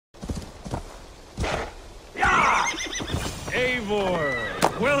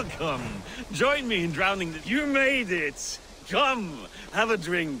Eivor, welcome. Join me in drowning the... You made it. Come, have a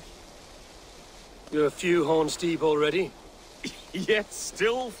drink. You're a few horns deep already? Yet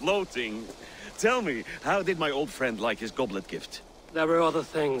still floating. Tell me, how did my old friend like his goblet gift? There were other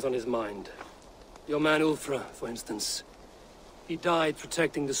things on his mind. Your man Ulfra, for instance. He died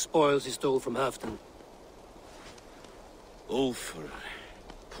protecting the spoils he stole from Halfdan. Ulfr.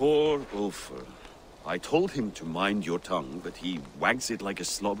 Poor Ulfr. I told him to mind your tongue, but he wags it like a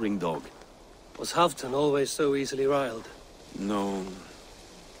slobbering dog. Was Halfdan always so easily riled? No.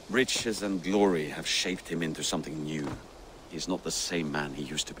 Riches and glory have shaped him into something new. He's not the same man he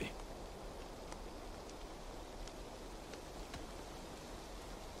used to be.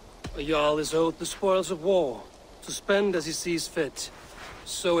 A Jarl is owed the spoils of war, to spend as he sees fit.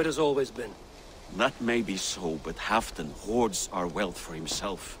 So it has always been. That may be so, but Halfdan hoards our wealth for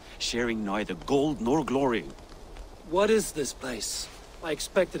himself, sharing neither gold nor glory. What is this place? I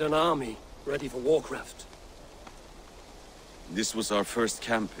expected an army, ready for warcraft. This was our first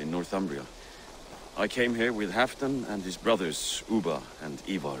camp in Northumbria. I came here with Halfdan and his brothers, Ubba and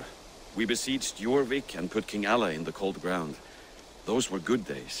Eivor. We besieged Jorvik and put King Alla in the cold ground. Those were good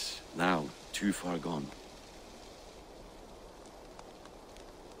days, now too far gone.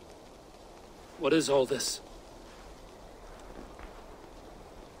 What is all this?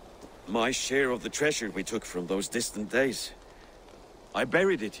 My share of the treasure we took from those distant days. I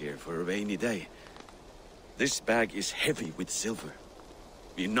buried it here for a rainy day. This bag is heavy with silver.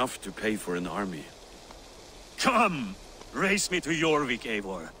 Enough to pay for an army. Come! Race me to Jorvik,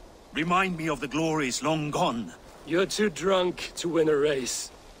 Eivor. Remind me of the glories long gone. You're too drunk to win a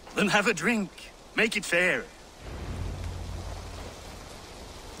race. Then have a drink. Make it fair.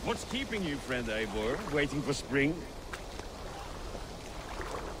 What's keeping you, friend Eivor? Waiting for spring?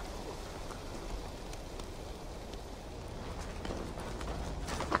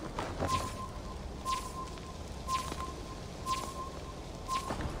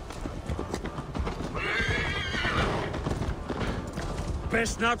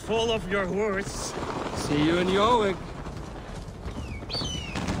 Best not fall off your horse. See you in Jorvik.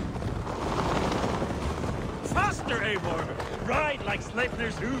 Faster, Eivor! Ride like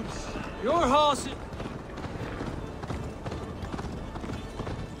Sleipnir's hooves! Your horse...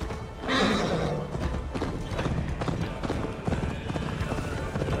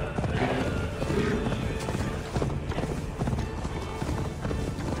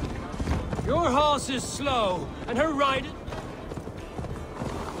 Your horse is slow, and her riding...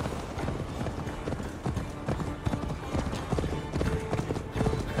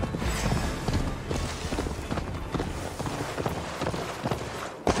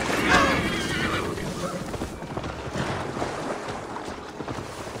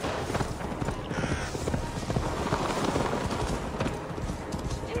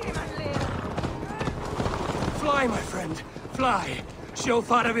 Fly, my friend, fly. Show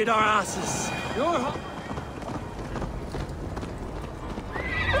Faravid our asses. Your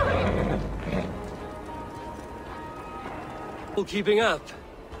keeping up.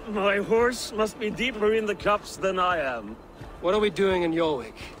 My horse must be deeper in the cups than I am. What are we doing in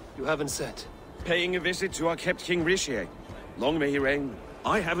Jorvik? You haven't said. Paying a visit to our kept King Rishi. Long may he reign.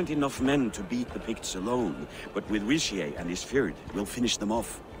 I haven't enough men to beat the Picts alone, but with Rishi and his Fyrd, we'll finish them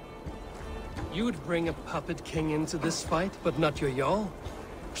off. You would bring a puppet king into this fight, but not your Jarl?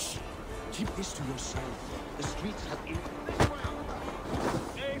 Shh. Keep this to yourself. The streets have...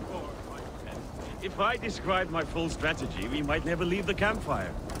 Eivor, my friend. If I described my full strategy, we might never leave the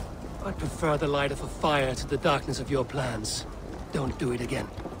campfire. I prefer the light of a fire to the darkness of your plans. Don't do it again.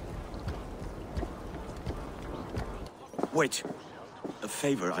 Wait. A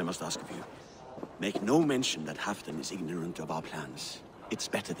favor I must ask of you. Make no mention that Halfdan is ignorant of our plans. It's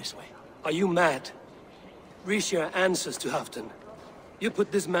better this way. Are you mad? Rishi answers to Halfdan. You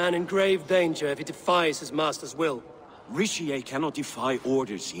put this man in grave danger if he defies his master's will. Rishi cannot defy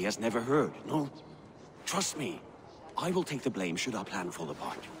orders he has never heard, no? Trust me. I will take the blame should our plan fall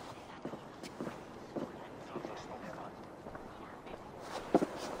apart.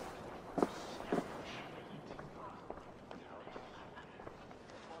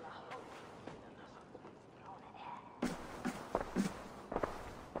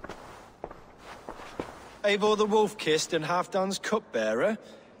 Eivor the Wolf-Kissed and Halfdan's cupbearer?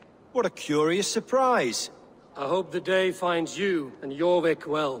 What a curious surprise. I hope the day finds you and Jorvik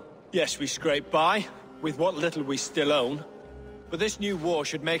well. Yes, we scrape by, with what little we still own. But this new war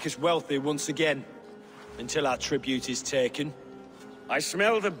should make us wealthy once again. Until our tribute is taken. I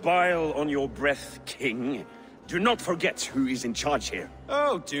smell the bile on your breath, King. Do not forget who is in charge here.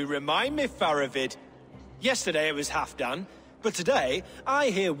 Oh, do remind me, Faravid. Yesterday it was Halfdan. But today, I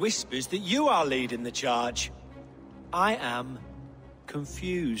hear whispers that you are leading the charge. I am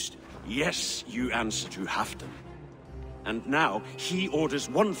confused. Yes, you answer to Halfdan. And now, he orders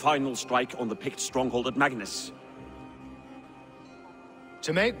one final strike on the Pict stronghold at Magnus.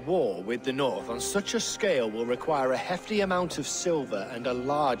 To make war with the North on such a scale will require a hefty amount of silver and a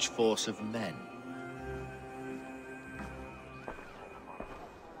large force of men.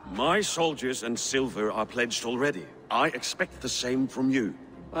 My soldiers and silver are pledged already. I expect the same from you.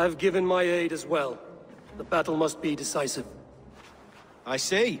 I've given my aid as well. The battle must be decisive. I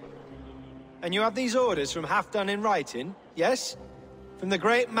see. And you have these orders from Halfdan in writing, yes? From the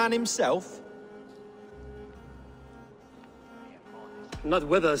great man himself? Not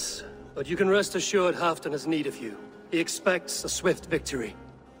with us, but you can rest assured Halfdan has need of you. He expects a swift victory.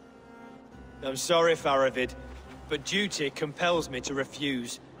 I'm sorry, Faravid, but duty compels me to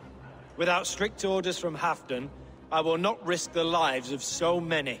refuse. Without strict orders from Halfdan, I will not risk the lives of so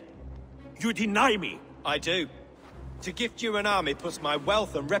many. You deny me? I do. To gift you an army puts my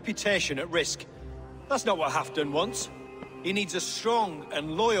wealth and reputation at risk. That's not what Halfdan wants. He needs a strong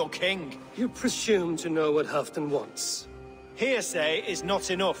and loyal king. You presume to know what Halfdan wants. Hearsay is not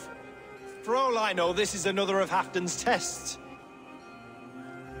enough. For all I know, this is another of Halfdan's tests.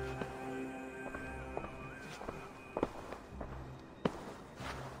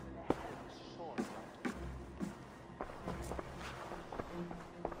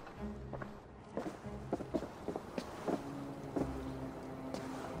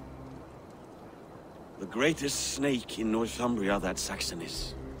 The greatest snake in Northumbria, that Saxon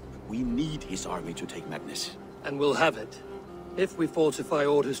is. We need his army to take Magnus. And we'll have it, if we falsify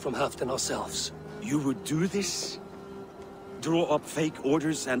orders from Halfdan ourselves. You would do this? Draw up fake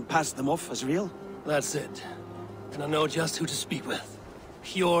orders and pass them off as real? That's it. And I know just who to speak with.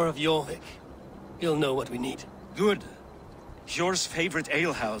 Hjor of Jorvik. He'll know what we need. Good. Hjor's favorite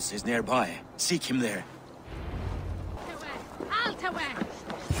alehouse is nearby. Seek him there.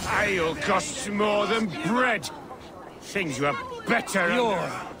 Ale costs more than bread. Things were better. Hjor.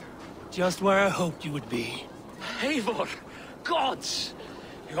 Just where I hoped you would be. Eivor! Gods!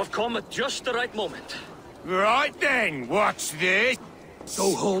 You have come at just the right moment. Right then, what's this?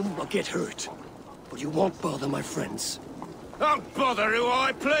 Go home or get hurt. But you won't bother my friends. I'll bother who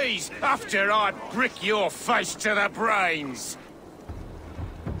I please, after I brick your face to the brains.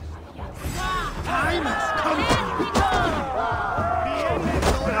 Time has come.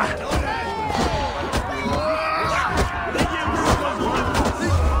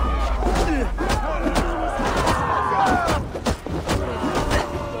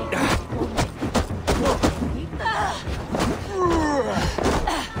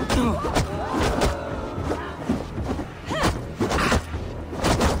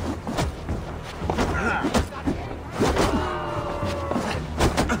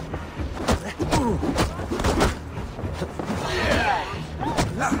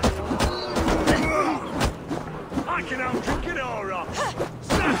 I can outdrink it all right.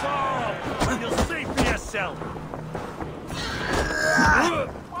 Step off, and you'll see for yourself.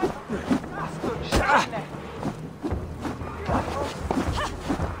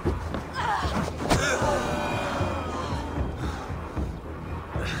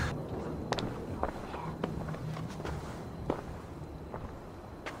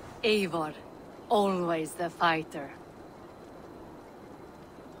 Eivor, always the fighter.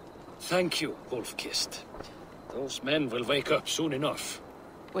 Thank you, Wolf-Kissed. Those men will wake up soon enough.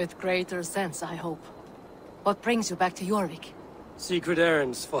 With greater sense, I hope. What brings you back to Jorvik? Secret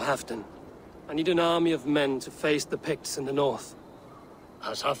errands for Halfdan. I need an army of men to face the Picts in the north.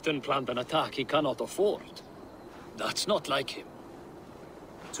 Has Halfdan planned an attack he cannot afford? That's not like him.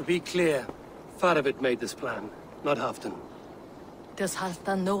 To be clear, Faravid made this plan, not Halfdan. Does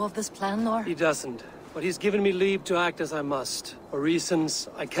Halfdan know of this plan, or? He doesn't, but he's given me leave to act as I must, for reasons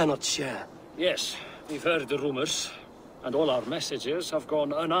I cannot share. Yes, we've heard the rumors, and all our messages have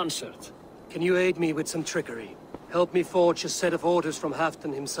gone unanswered. Can you aid me with some trickery? Help me forge a set of orders from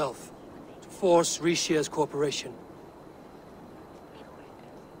Halfdan himself, to force Rishia's cooperation.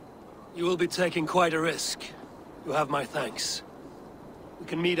 You will be taking quite a risk. You have my thanks. We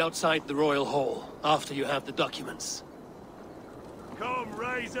can meet outside the Royal Hall, after you have the documents. Come,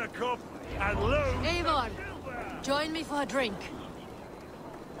 raise a cup and loot. Eivor, join me for a drink.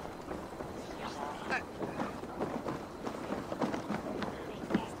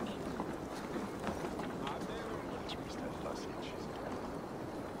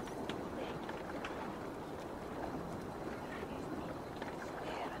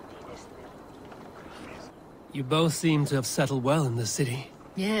 You both seem to have settled well in the city.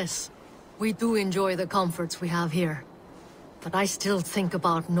 Yes, we do enjoy the comforts we have here. but I still think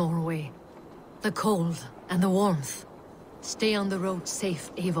about Norway. The cold and the warmth. Stay on the road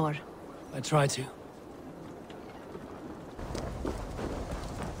safe, Eivor. I try to.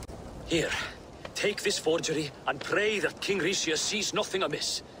 Here, take this forgery and pray that King Ricius sees nothing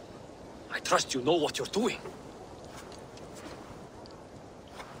amiss. I trust you know what you're doing.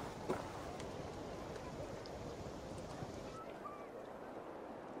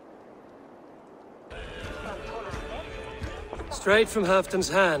 Straight from Halfdan's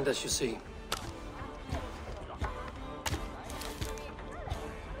hand, as you see.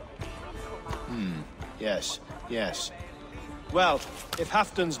 Yes, yes. Well, if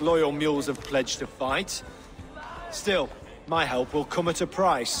Halfdan's loyal mules have pledged to fight, still, my help will come at a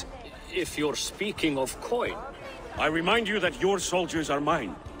price. If you're speaking of coin. I remind you that your soldiers are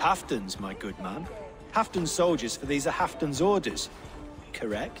mine. Halfdan's, my good man. Halfdan's soldiers, for these are Halfdan's orders.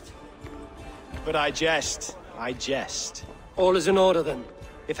 Correct? But I jest. I jest. All is in order, then.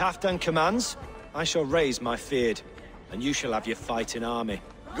 If Halfdan commands, I shall raise my feared, and you shall have your fighting army.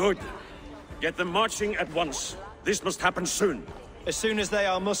 Good. Get them marching at once. This must happen soon. As soon as they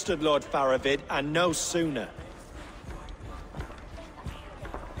are mustered, Lord Faravid, and no sooner.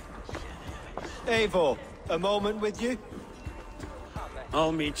 Eivor, a moment with you?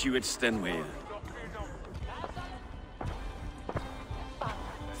 I'll meet you at Stenway.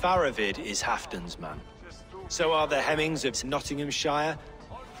 Faravid is Halfdan's man. So are the Hemmings of Nottinghamshire,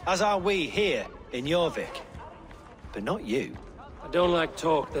 as are we here in Jorvik. But not you. I don't like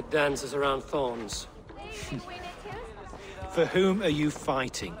talk that dances around thorns. For whom are you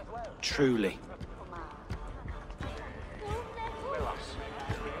fighting, truly?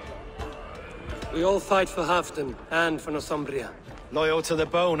 We all fight for Halfdan and for Northumbria. Loyal to the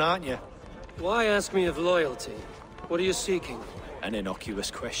bone, aren't you? Why ask me of loyalty? What are you seeking? An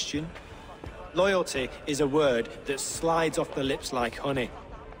innocuous question. Loyalty is a word that slides off the lips like honey.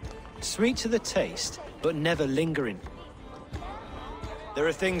 Sweet to the taste, but never lingering. There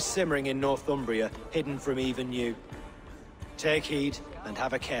are things simmering in Northumbria, hidden from even you. Take heed, and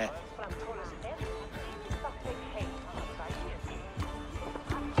have a care.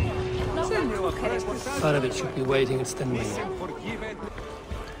 Faravid should be waiting at Stenway.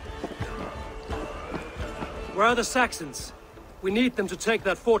 Where are the Saxons? We need them to take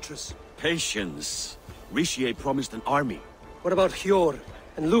that fortress. Patience. Ricier promised an army. What about Hjor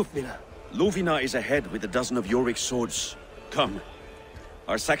and Lufvina? Luvina is ahead with a dozen of Jorvik's swords. Come.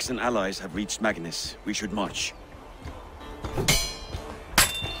 Our Saxon allies have reached Magnus. We should march.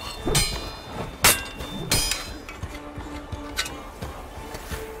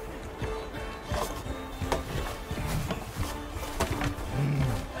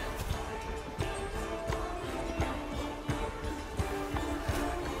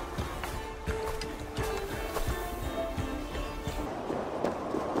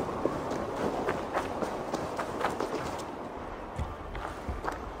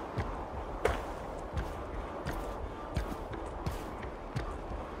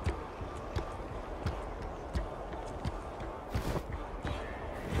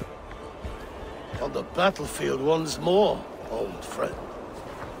 On the battlefield once more, old friend.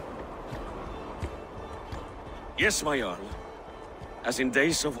 Yes, my Jarl. As in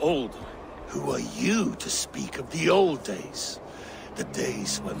days of old. Who are you to speak of the old days? The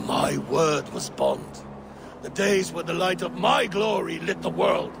days when my word was bond. The days when the light of my glory lit the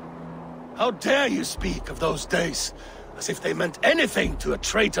world. How dare you speak of those days, as if they meant anything to a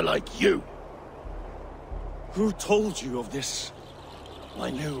traitor like you? Who told you of this? My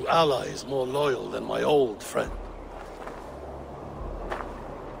new ally is more loyal than my old friend.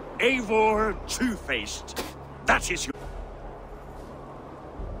 Eivor Two-Faced. That is your...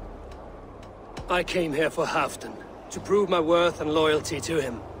 I came here for Halfdan, to prove my worth and loyalty to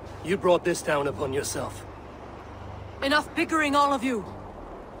him. You brought this down upon yourself. Enough bickering, all of you!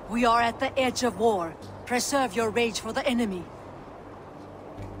 We are at the edge of war. Preserve your rage for the enemy.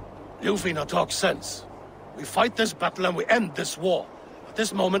 Lufina talks sense. We fight this battle and we end this war. At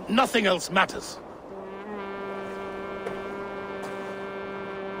this moment, nothing else matters.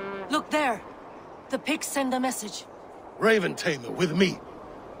 Look there! The pigs send a message. Raven Tamer, with me.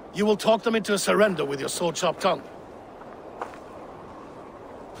 You will talk them into a surrender with your sword-sharp tongue.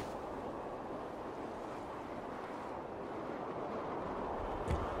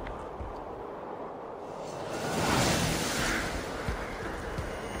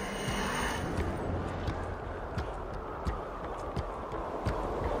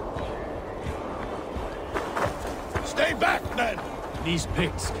 Stay back, men! These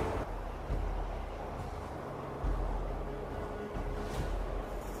pigs.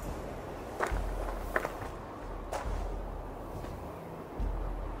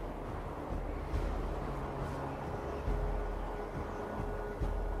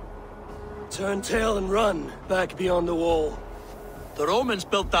 turn tail and run back beyond the wall. The Romans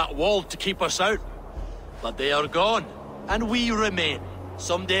built that wall to keep us out. But they are gone, and we remain.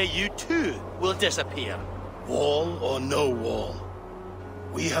 Someday you too will disappear. Wall or no wall,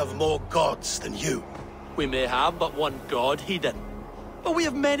 we have more gods than you. We may have but one god, Hedon. But we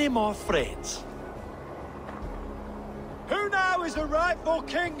have many more friends. Who now is the rightful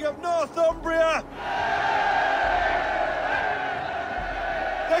king of Northumbria?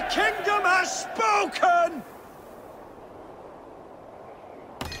 The kingdom has spoken!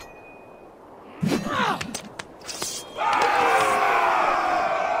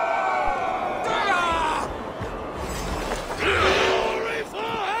 Glory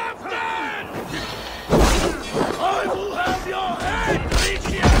for Halfdan! I will have your head,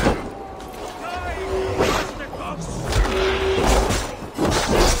 Legion!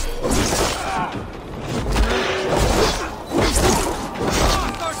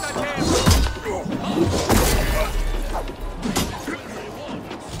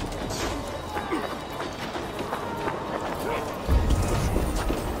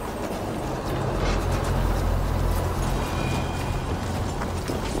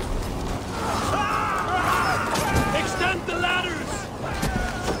 Extend the ladders!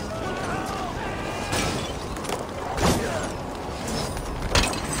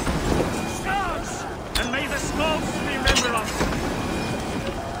 Scouts! And may the scouts remember us!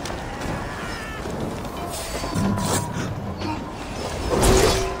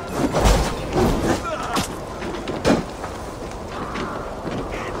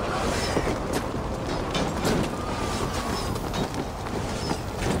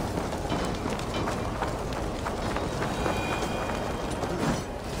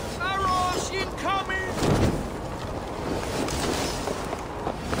 Arrows incoming!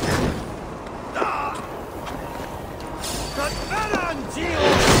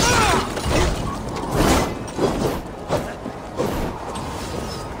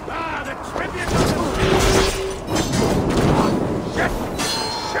 Ah, the tribute of the...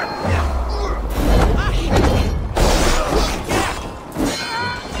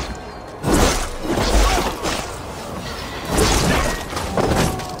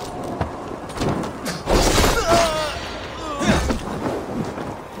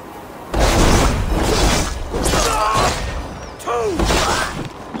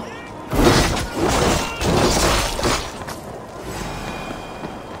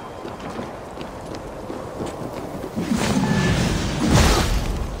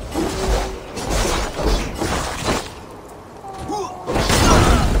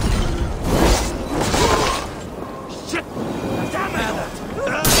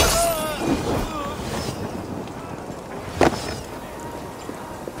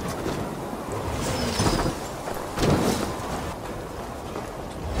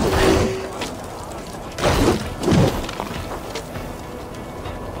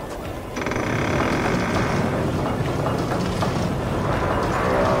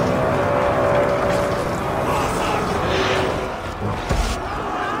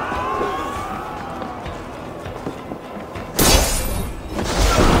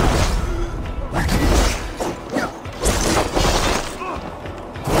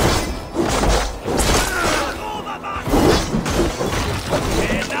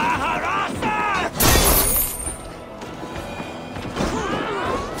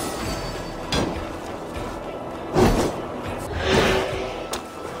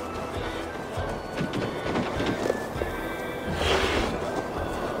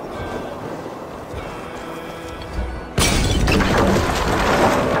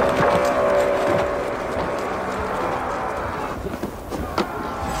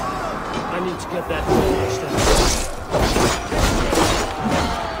 Get that finished.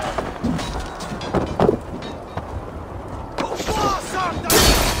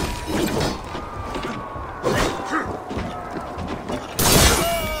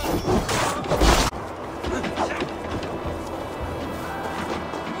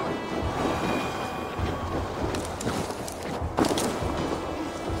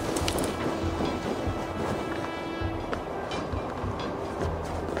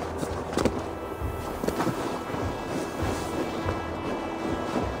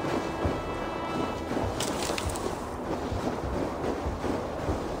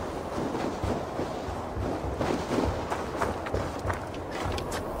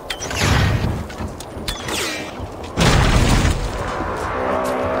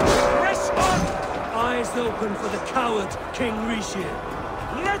 Open for the coward, King Rishi.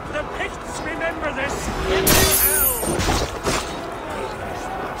 Let the Picts remember this in hell!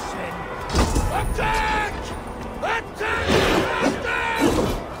 Attack! Attack! Attack!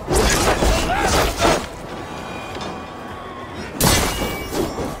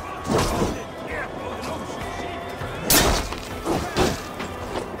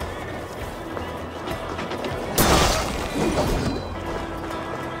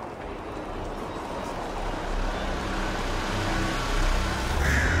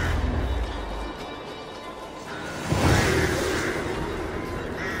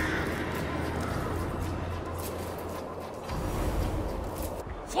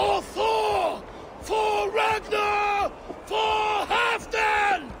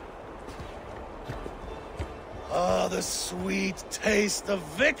 the sweet taste of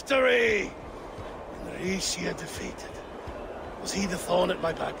victory! Rishia defeated. Was he the thorn at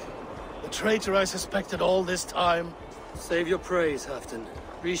my back? The traitor I suspected all this time? Save your praise, Halfdan.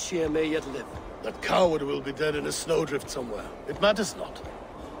 Rishia may yet live. That coward will be dead in a snowdrift somewhere. It matters not.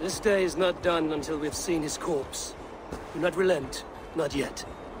 This day is not done until we've seen his corpse. Do not relent. Not yet.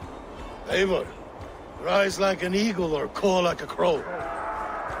 Eivor, rise like an eagle or caw like a crow.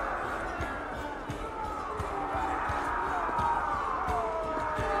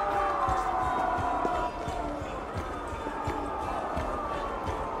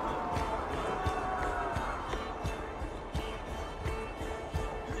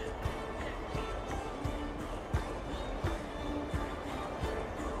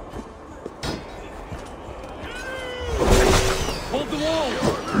 Hold the wall!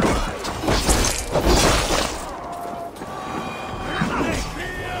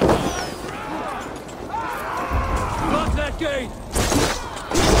 Lock that gate!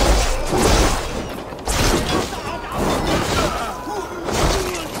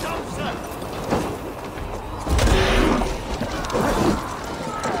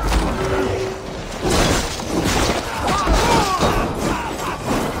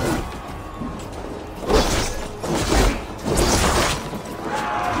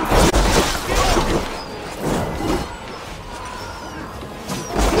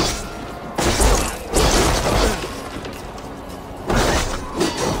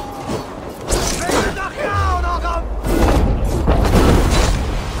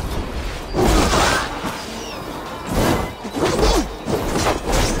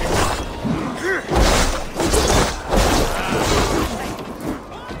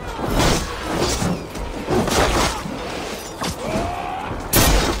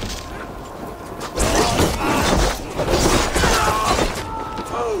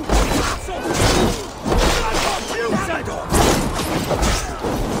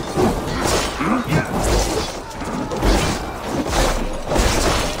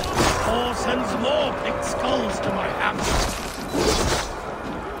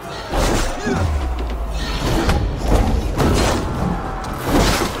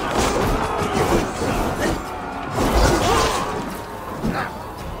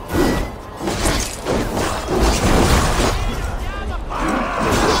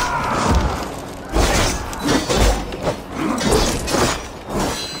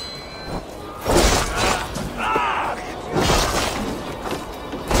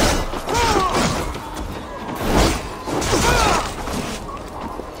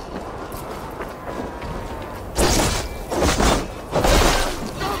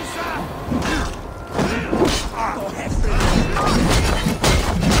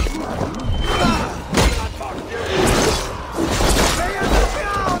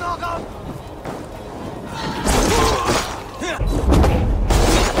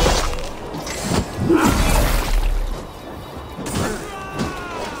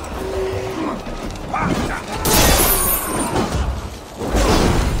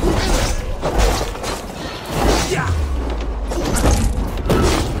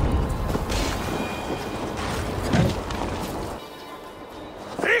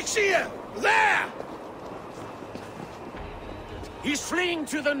 There! He's fleeing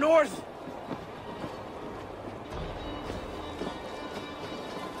to the north.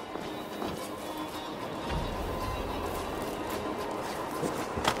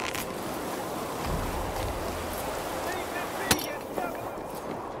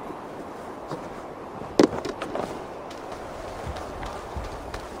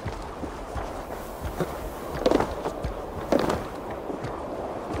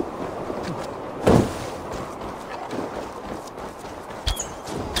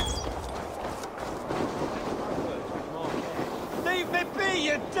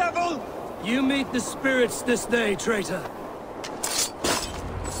 You meet the spirits this day, traitor.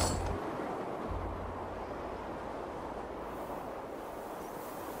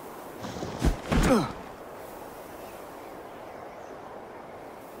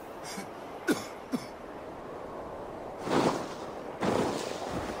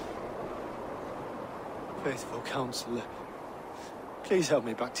 Faithful counselor, please help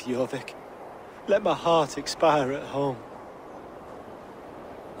me back to Jorvik. Let my heart expire at home.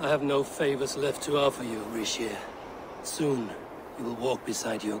 I have no favors left to offer you, Rishir. Soon, you will walk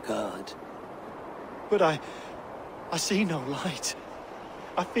beside your god. But I see no light.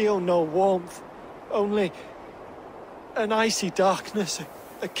 I feel no warmth. Only an icy darkness,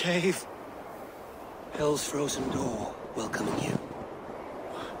 a cave. Hell's frozen door welcoming you.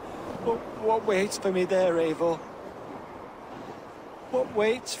 What waits for me there, Eivor? What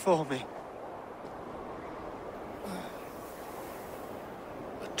waits for me?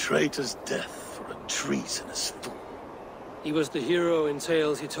 traitor's death for a treasonous fool. He was the hero in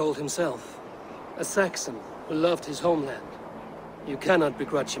tales he told himself. A Saxon who loved his homeland. You cannot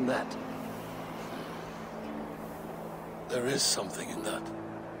begrudge him that. There is something in that.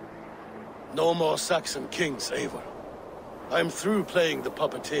 No more Saxon kings, Eivor. I'm through playing the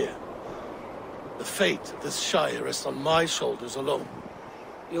puppeteer. The fate of this shire rests on my shoulders alone.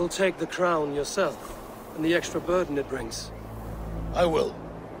 You'll take the crown yourself, and the extra burden it brings. I will.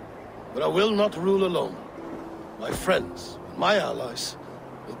 But I will not rule alone. My friends, my allies,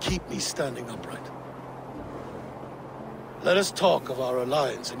 will keep me standing upright. Let us talk of our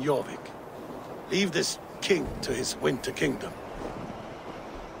alliance in Jorvik. Leave this king to his winter kingdom.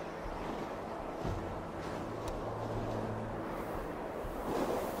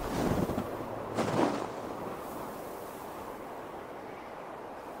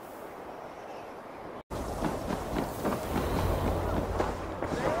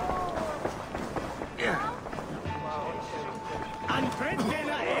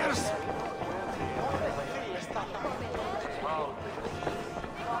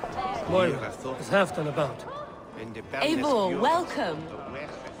 Moira, is Halfdan about? Eivor, welcome!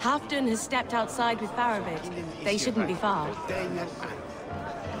 Halfdan has stepped outside with Faramir. They shouldn't be far.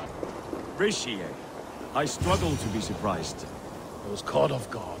 Appreciate. I struggle to be surprised. I was caught off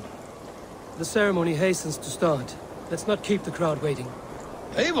guard. The ceremony hastens to start. Let's not keep the crowd waiting.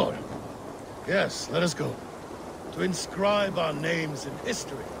 Eivor! Yes, let us go. To inscribe our names in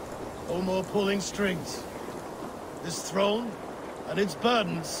history. No more pulling strings. This throne and its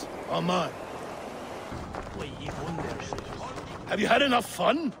burdens are mine. Have you had enough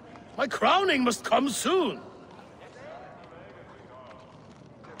fun? My crowning must come soon.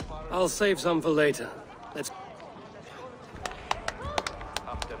 I'll save some for later. Let's...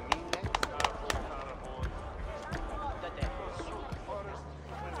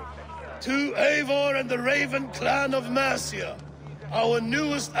 To Eivor and the Raven clan of Mercia, our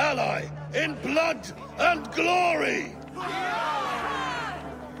newest ally in blood and glory!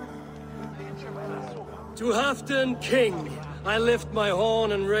 To Halfdan, King, I lift my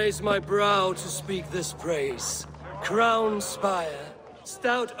horn and raise my brow to speak this praise. Crown spire,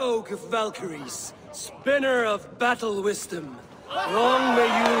 stout oak of Valkyries, spinner of battle wisdom. Long may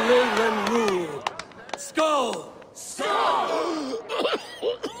you live and rule. Skull! Skull!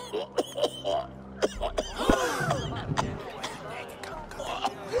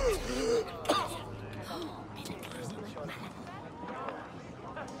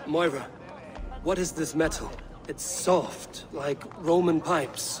 Moira, what is this metal? It's soft, like Roman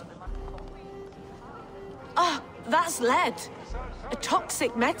pipes. Ah, that's lead. A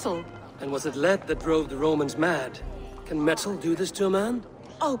toxic metal. And was it lead that drove the Romans mad? Can metal do this to a man?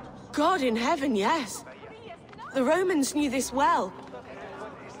 Oh, God in heaven, yes. The Romans knew this well.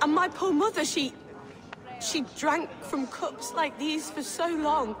 And my poor mother, she drank from cups like these for so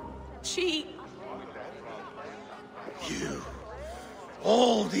long. You...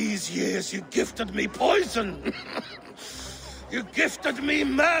 All these years you gifted me poison! You gifted me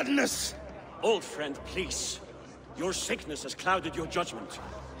madness! Old friend, please. Your sickness has clouded your judgment.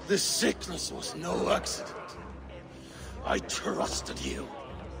 This sickness was no accident. I trusted you.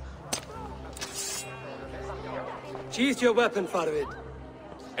 Sheath your weapon, Faramir.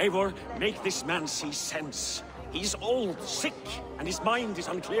 Eivor, make this man see sense. He's old, sick, and his mind is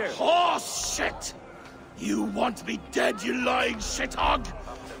unclear. Horse shit! You want me dead, you lying shithog?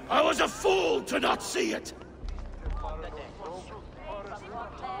 I was a fool to not see it!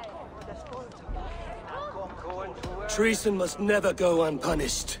 Treason must never go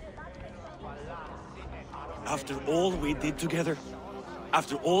unpunished. After all we did together?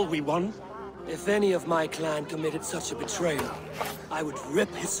 After all we won? If any of my clan committed such a betrayal, I would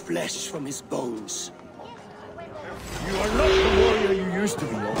rip his flesh from his bones. You are not the warrior you used to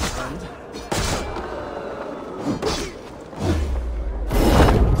be, old friend.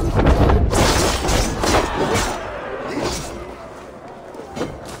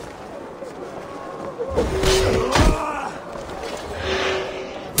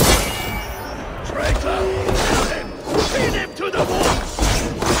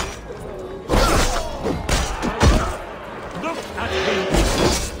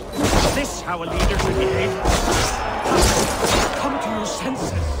 How a leader should behave. Come to your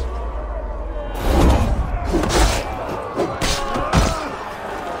senses.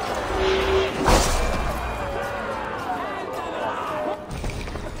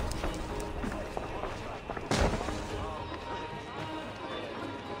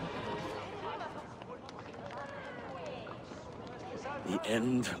 The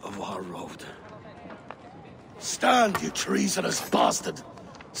end of our road. Stand, you treasonous bastard!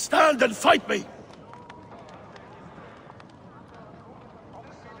 Stand and fight me!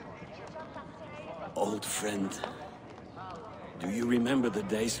 Old friend, do you remember the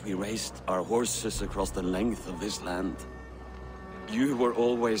days we raced our horses across the length of this land? You were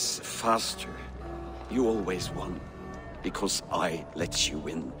always faster. You always won. Because I let you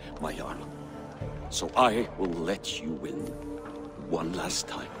win, my Jarl. So I will let you win one last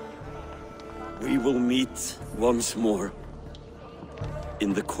time. We will meet once more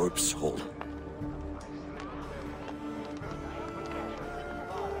in the corpse hall.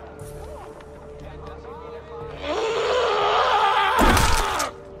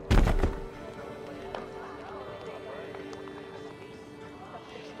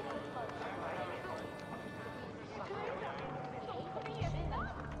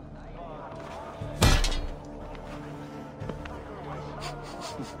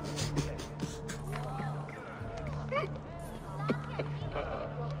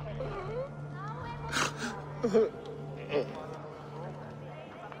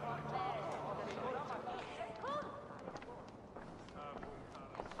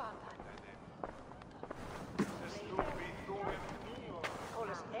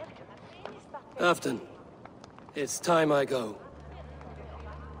 Afton, it's time I go.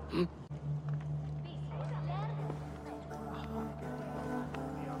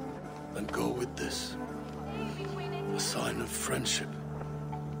 And go with this. A sign of friendship.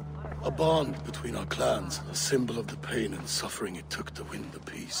 A bond between our clans, a symbol of the pain and suffering it took to win the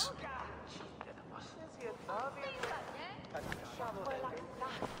peace.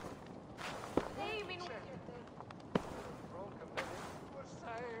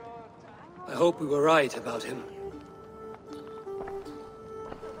 I hope we were right about him.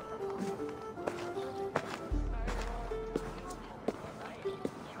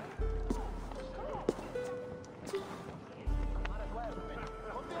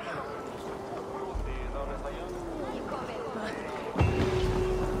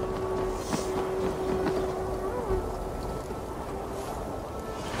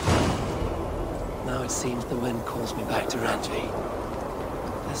 Now it seems the wind calls me back to Ranji.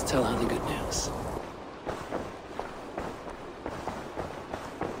 Let's tell her the good news.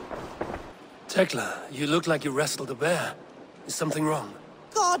 Tekla, you look like you wrestled a bear. Is something wrong?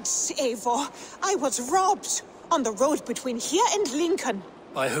 Gods, Eivor, I was robbed on the road between here and Lincoln.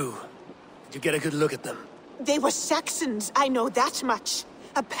 By who? Did you get a good look at them? They were Saxons, I know that much.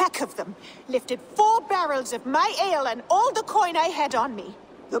 A pack of them lifted 4 barrels of my ale and all the coin I had on me.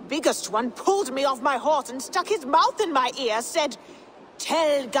 The biggest one pulled me off my horse and stuck his mouth in my ear, said,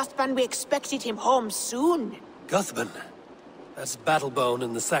 "Tell Guthban we expected him home soon." Guthban? That's Battlebone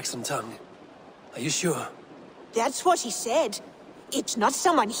in the Saxon tongue. Are you sure? That's what he said. It's not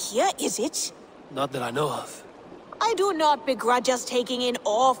someone here, is it? Not that I know of. I do not begrudge us taking in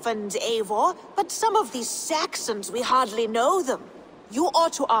orphans, Eivor, but some of these Saxons, we hardly know them. You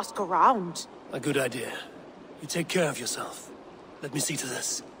ought to ask around. A good idea. You take care of yourself. Let me see to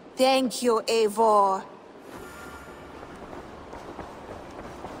this. Thank you, Eivor.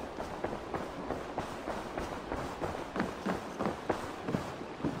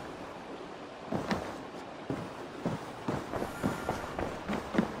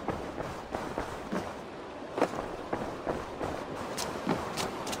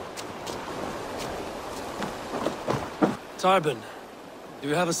 Tarbin, do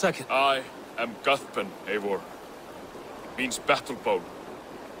you have a second? I am Guthban, Eivor. Means battlebone.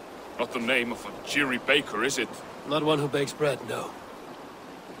 Not the name of a cheery baker, is it? Not one who bakes bread, no.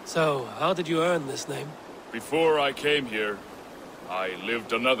 So, how did you earn this name? Before I came here, I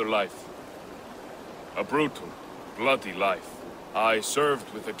lived another life. A brutal, bloody life. I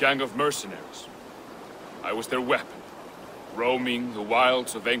served with a gang of mercenaries. I was their weapon, roaming the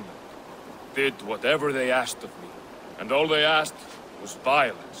wilds of England. Did whatever they asked of me. And all they asked was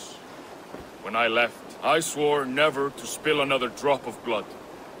violence. When I left, I swore never to spill another drop of blood.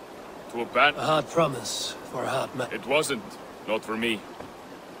 To abandon... A hard promise for a hard man. It wasn't. Not for me.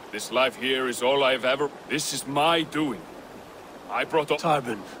 This life here is all I've ever... This is my doing. I brought up...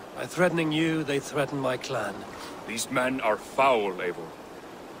 Tarbin, by threatening you, they threaten my clan. These men are foul, Eivor.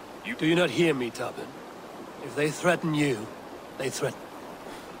 Do you not hear me, Tarbin? If they threaten you, they threaten...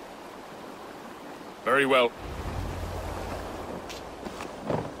 Very well.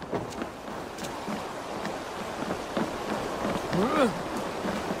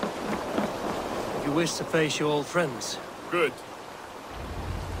 If you wish to face your old friends. Good.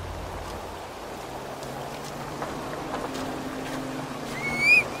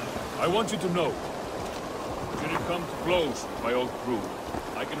 I want you to know, should it come to blows with my old crew,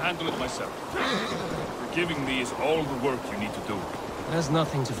 I can handle it myself. Forgiving me is all the work you need to do. There's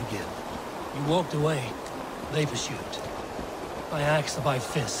nothing to forgive. You walked away. They pursued. By axe or by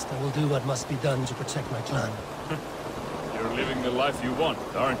fist, I will do what must be done to protect my clan. You're living the life you want,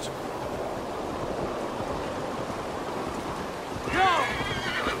 aren't you?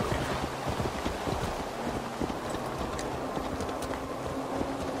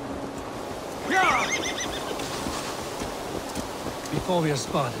 Before we are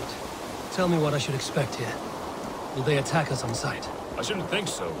spotted, tell me what I should expect here. Will they attack us on sight? I shouldn't think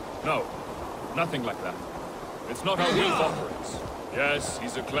so. No. Nothing like that. It's not how Wilf operates. Yes,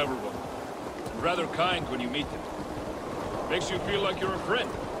 he's a clever one. And rather kind when you meet him. Makes you feel like you're a friend.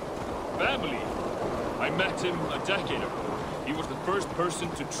 Family. I met him a decade ago. He was the first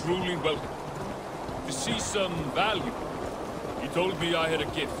person to truly welcome me. To see some value. He told me I had a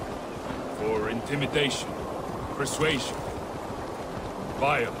gift. For intimidation. Persuasion.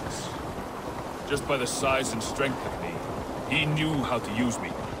 Violence. Just by the size and strength of me, he knew how to use me.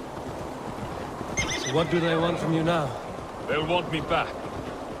 So what do they want from you now? They'll want me back.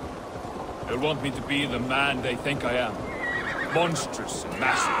 They'll want me to be the man they think I am. Monstrous and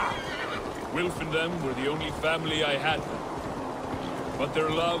massive. Wilf and them were the only family I had then. But their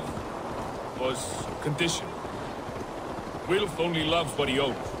love was conditional. Wilf only loves what he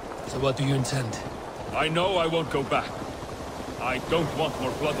owns. So what do you intend? I know I won't go back. I don't want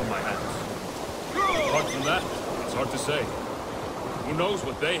more blood on my hands. Apart from that, it's hard to say. Who knows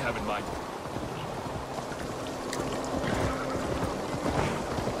what they have in mind?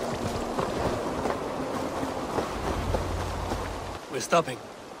 We're stopping.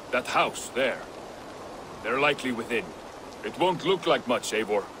 That house, there. They're likely within. It won't look like much,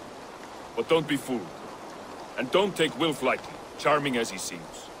 Eivor. But don't be fooled. And don't take Wilf lightly, charming as he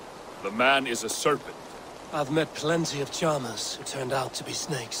seems. The man is a serpent. I've met plenty of charmers who turned out to be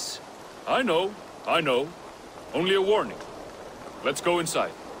snakes. I know. Only a warning. Let's go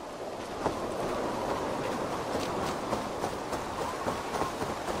inside.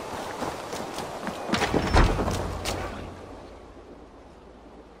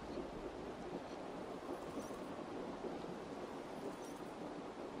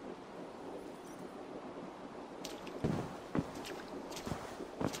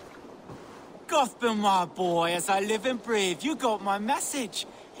 Gotham, my boy, as I live and breathe, you got my message.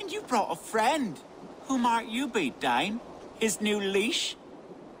 And you brought a friend. Who might you be, Dane? His new leash?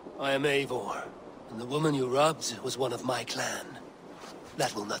 I am Eivor, and the woman you robbed was one of my clan.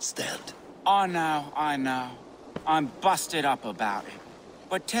 That will not stand. I know. I'm busted up about it.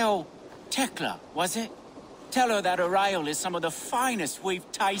 But tell Tekla, was it? Tell her that her ale is some of the finest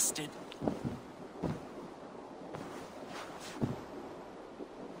we've tasted.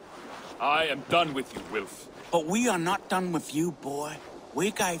 I am done with you, Wilf. But we are not done with you, boy.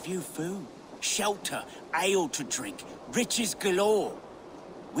 We gave you food, shelter, ale to drink, riches galore.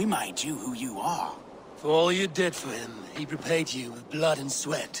 We made you who you are. For all you did for him, he repaid you with blood and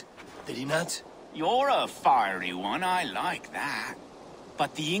sweat. Did he not? You're a fiery one, I like that.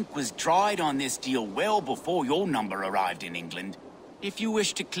 But the ink was dried on this deal well before your number arrived in England. If you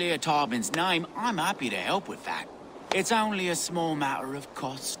wish to clear Tarbin's name, I'm happy to help with that. It's only a small matter of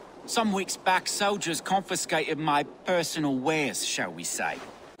cost. Some weeks back, soldiers confiscated my personal wares, shall we say.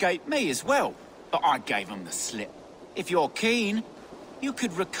 Gave me as well, but I gave them the slip. If you're keen, you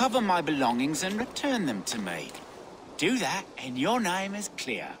could recover my belongings and return them to me. Do that, and your name is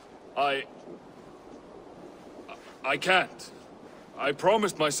clear. I can't. I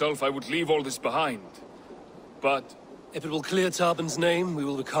promised myself I would leave all this behind. But... If it will clear Tarbin's name, we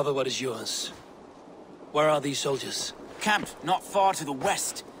will recover what is yours. Where are these soldiers? Camped not far to the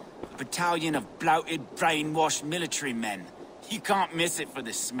west. A battalion of bloated, brainwashed military men. You can't miss it for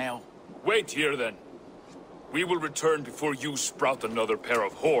the smell. Wait here, then. We will return before you sprout another pair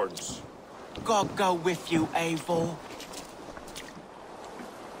of horns. God go with you, Eivor.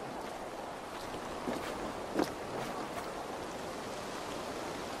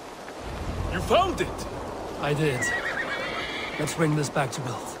 You found it! I did. Let's bring this back to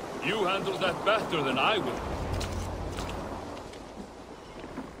Wilf. You handle that better than I will.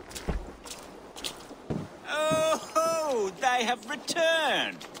 Oh, they have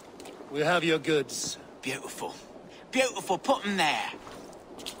returned. We have your goods. Beautiful. Beautiful, put them there.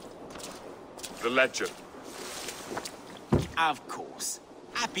 The ledger. Of course.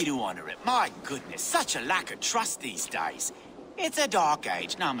 Happy to honor it. My goodness, such a lack of trust these days. It's a dark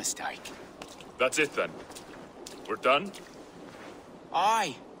age, no mistake. That's it, then. We're done?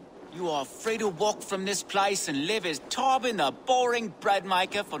 Aye. You are free to walk from this place and live as Tarbin the boring bread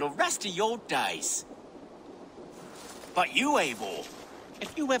maker for the rest of your days. But you, Eivor,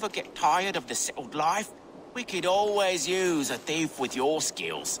 if you ever get tired of the settled life, We could always use a thief with your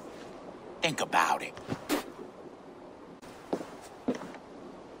skills. Think about it.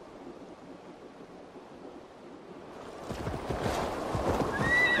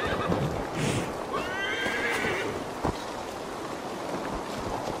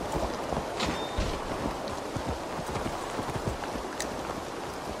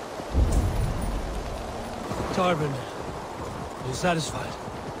 Tarbin, are you satisfied?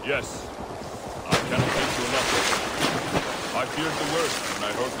 Yes. I cannot thank you enough. I feared the worst when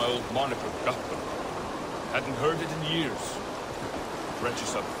I heard my old moniker, Gutman. Hadn't heard it in years. It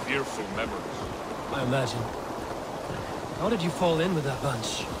dredges up fearful memories. I imagine. How did you fall in with that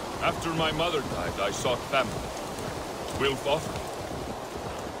bunch? After my mother died, I sought family. Wilf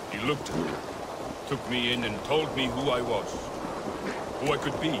offered. He looked at me, took me in and told me who I was. Who I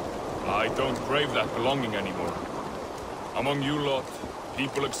could be. I don't crave that belonging anymore. Among you lot,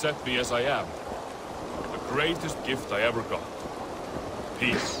 people accept me as I am. The greatest gift I ever got.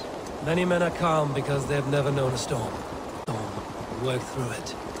 Peace. Many men are calm because they've never known a storm. Work through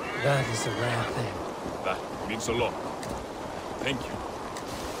it. That is a rare thing. That means a lot. Thank you.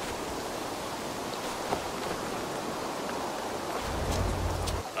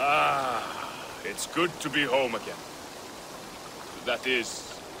 Ah, it's good to be home again. That is,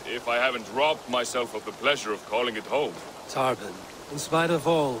 if I haven't robbed myself of the pleasure of calling it home. Tarbin, in spite of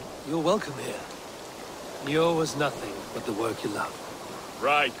all, you're welcome here. You owe us nothing but the work you love.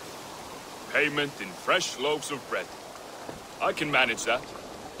 Right. Payment in fresh loaves of bread. I can manage that.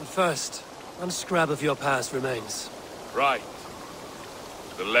 But first, one scrap of your past remains. Right.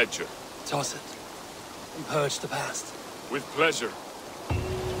 The ledger. Toss it. And purge the past. With pleasure.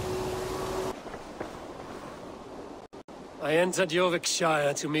 I entered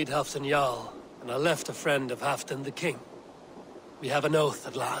Jorvikshire to meet Halfdan Jarl, and I left a friend of Halfdan the King. We have an oath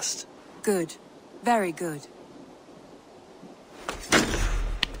at last. Good. Very good.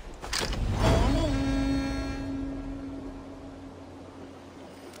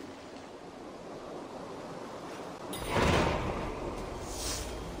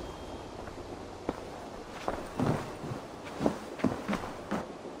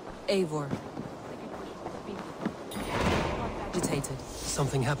 Eivor. Agitated.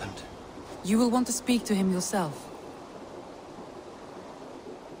 Something happened. You will want to speak to him yourself.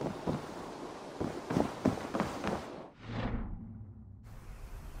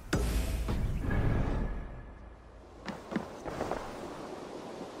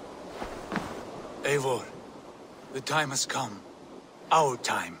 Eivor, the time has come. Our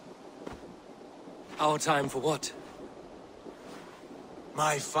time. Our time for what?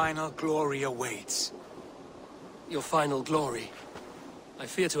 My final glory awaits. Your final glory? I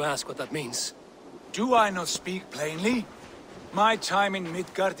fear to ask what that means. Do I not speak plainly? My time in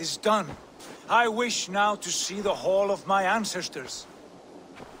Midgard is done. I wish now to see the hall of my ancestors.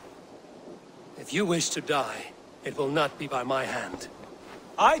 If you wish to die, it will not be by my hand.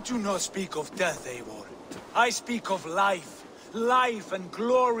 I do not speak of death, Eivor. I speak of life. Life and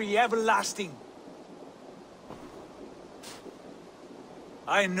glory everlasting.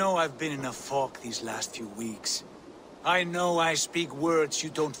 I know I've been in a fog these last few weeks. I know I speak words you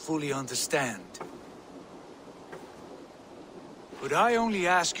don't fully understand. But I only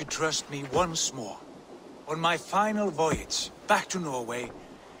ask you trust me once more. On my final voyage, back to Norway,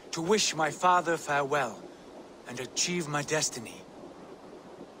 to wish my father farewell, and achieve my destiny.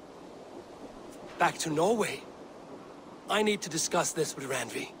 Back to Norway? I need to discuss this with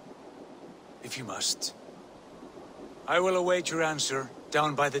Randvi. If you must. I will await your answer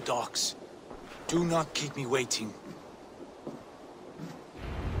down by the docks. Do not keep me waiting.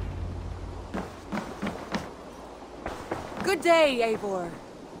 Good day, Eivor.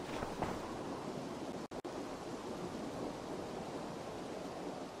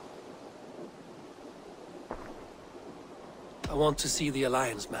 I want to see the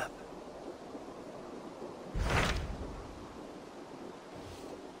Alliance map.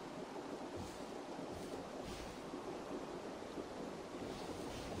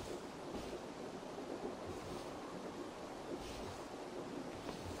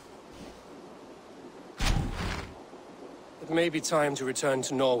 It may be time to return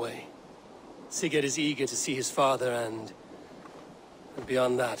to Norway. Sigurd is eager to see his father and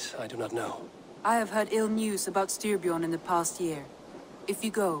beyond that, I do not know. I have heard ill news about Styrbjorn in the past year. If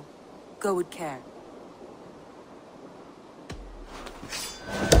you go, go with care.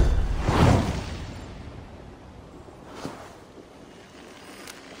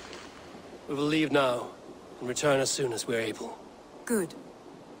 We will leave now, and return as soon as we're able. Good.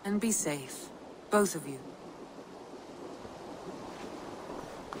 And be safe. Both of you.